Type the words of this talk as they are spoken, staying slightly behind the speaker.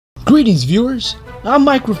Greetings viewers, I'm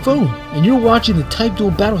Microphone and you're watching the Type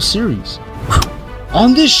Duel Battle Series.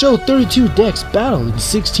 On this show, 32 decks battle in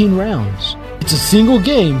 16 rounds. It's a single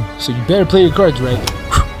game, so you better play your cards right.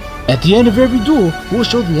 At the end of every duel, we'll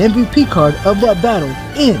show the MVP card of that battle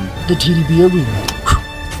in the T.D.B arena.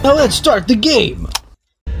 Now let's start the game!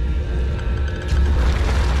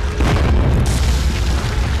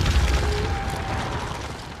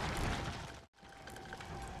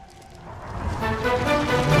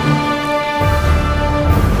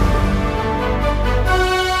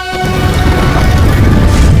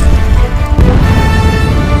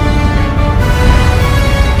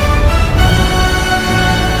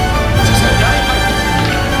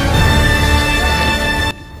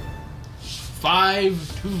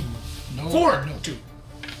 Two.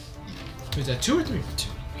 Is that 2 or 3?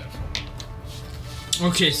 2.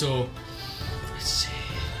 Okay, so let's see.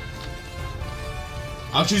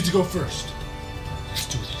 I'll choose to go first. Let's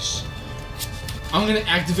do this. I'm gonna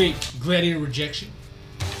activate Gladiator Rejection.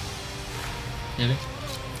 Anything?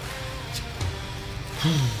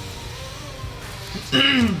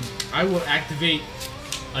 I will activate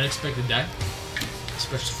Unexpected Die,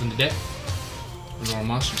 especially from the deck. Normal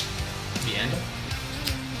monster. The end.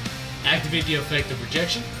 Activate the effect of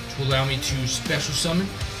rejection, which will allow me to special summon,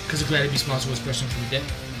 because the Gladiator Beast monster was special from the deck.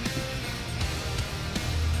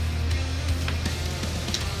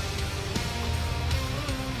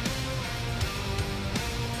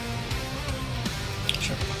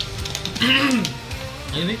 Sure.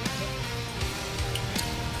 Anything?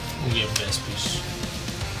 We'll get best piece.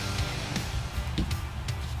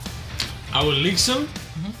 I will leak some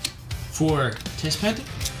for Test Panther.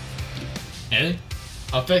 Anything?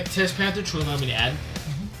 Affect Test Panther to allow me to add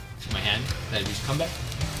to my hand. That'd be comeback.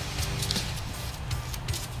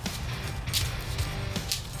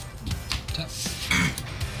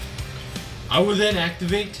 I will then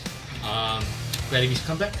activate Gladiator's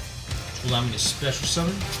comeback to allow me to special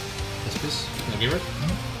summon this. Can I give it?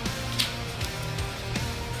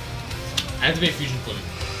 Activate Fusion Footing.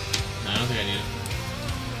 No, I don't think I need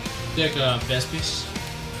it. Deck best piece.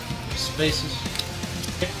 Spaces.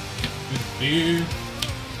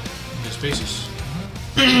 The spaces.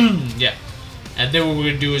 Yeah. And then what we're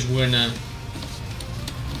gonna do is we're gonna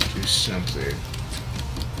do something.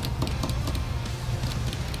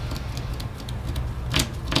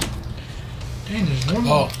 Dang, there's one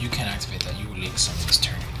more. Oh, you can't activate that. You will leak some this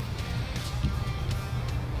turn.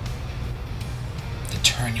 The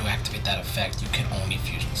turn you activate that effect, you can only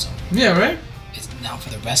fusion summon. Yeah, right? It's now for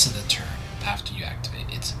the rest of the turn after you activate.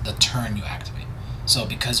 It's the turn you activate. So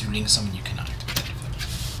because you link summon, you cannot activate that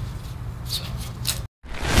effect. So.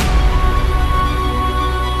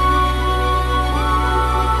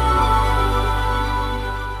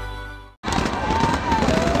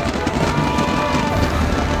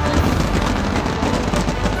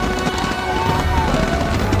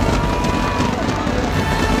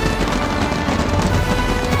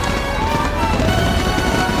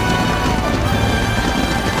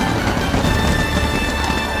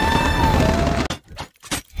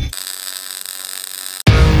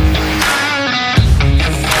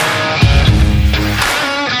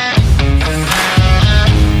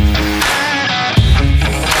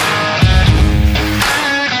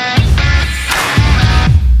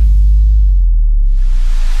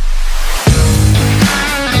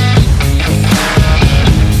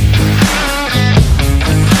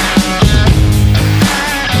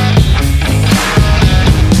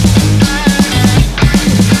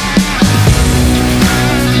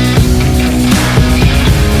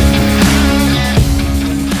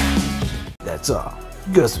 That's all.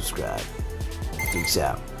 Go subscribe. Peace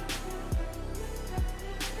out.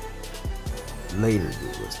 Later,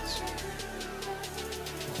 viewers.